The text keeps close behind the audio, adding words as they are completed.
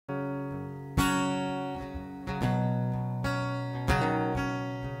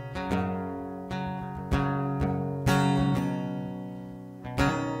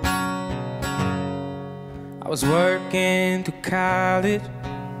was working through college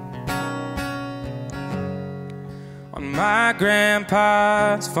on my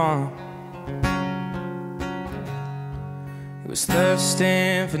grandpa's farm. He was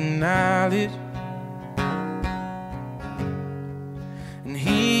thirsting for knowledge, and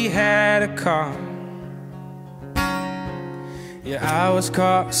he had a car. Yeah, I was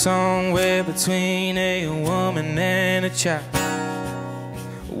caught somewhere between a woman and a child.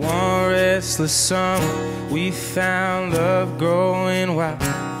 One restless summer, we found love growing wild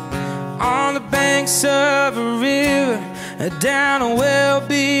on the banks of a river, down a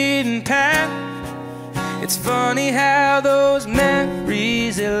well-beaten path. It's funny how those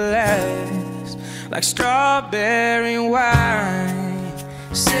memories last like strawberry wine.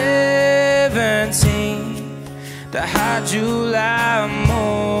 17, the hot July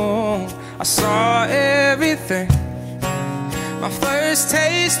moon, I saw everything. My first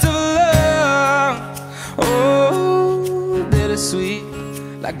taste of love, oh, bittersweet,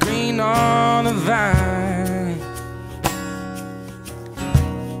 like green on a vine,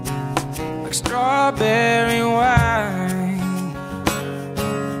 like strawberry wine.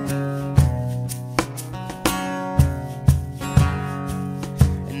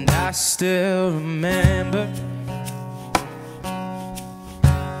 And I still remember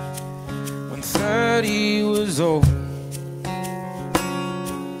when 30 was old.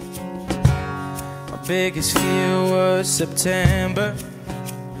 My biggest fear was September,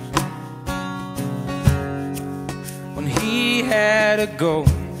 when he had to go.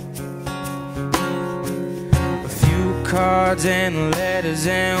 A few cards and letters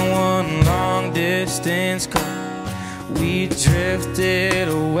and one long distance call. We drifted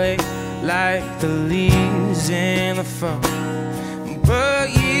away like the leaves in the fall.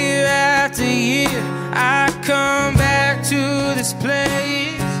 But year after year I come back to this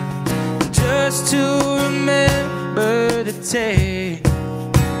place just to remember the taste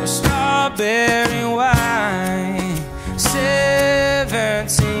of strawberry wine.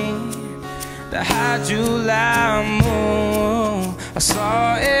 17, the hot July moon, I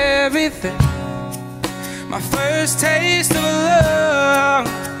saw everything. My first taste of love,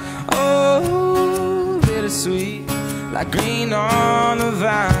 oh, bittersweet, like green on a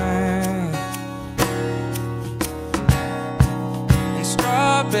vine, and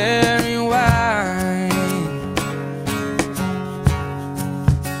strawberry wine.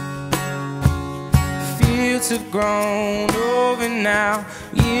 Fields have grown over now,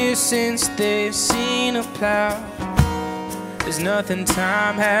 years since they've seen a plow. There's nothing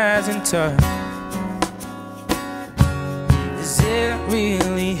time hasn't touched. Is it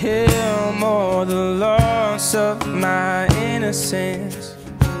really him or the loss of my innocence?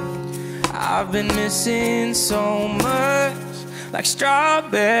 I've been missing so much, like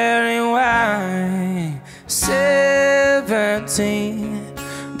strawberry wine. 17,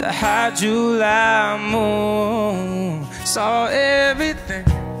 the hot July moon, saw everything.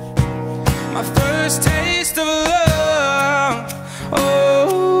 My first taste of love,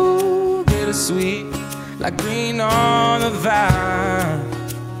 oh, bittersweet, like green on a vine,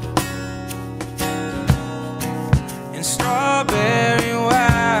 and strawberry